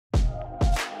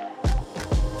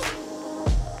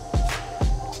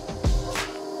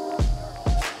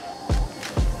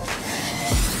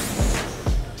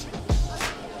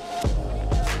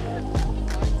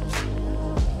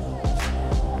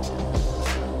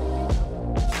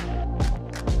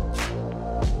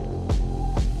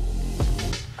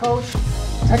Coach,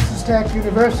 Texas Tech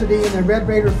University and the Red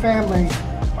Raider family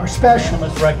are special.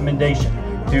 Recommendation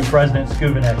to President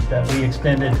Skubinek that we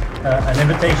extended an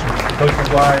invitation to Coach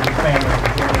McGuire and his family.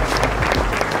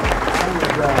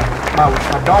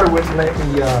 My daughter wouldn't let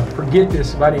me forget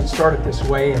this if I didn't start it this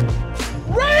way. And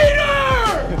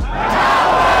Raider!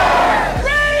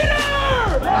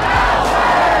 Raider!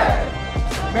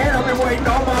 Man, I've been waiting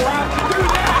all my life to do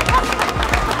that.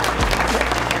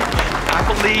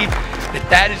 I believe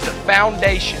that is the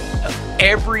foundation of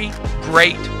every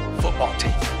great football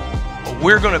team. But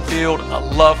we're going to build a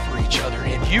love for each other.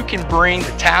 And if you can bring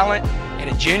the talent and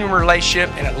a genuine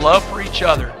relationship and a love for each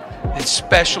other, then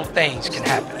special things can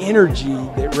happen. Energy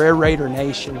that Red Raider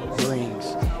Nation brings.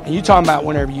 And you're talking about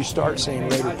whenever you start saying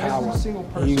Raider power,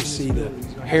 you can see the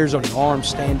hairs on your arms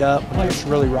stand up when it's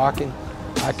really rocking.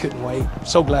 I couldn't wait. I'm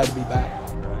so glad to be back.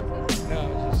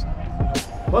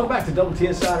 Welcome back to Double T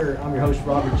Insider. I'm your host,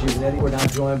 Robert Giovanetti. We're now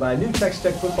joined by new Texas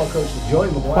Tech football coach, Joey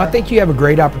McGuire. Well, I think you have a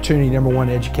great opportunity, number one,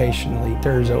 educationally.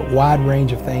 There's a wide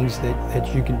range of things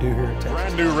that you can do here at Texas.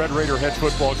 Brand new Red Raider head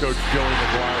football coach, Joey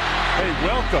McGuire. Hey,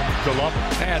 welcome to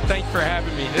Lubbock. Man, thank you for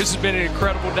having me. This has been an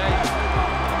incredible day.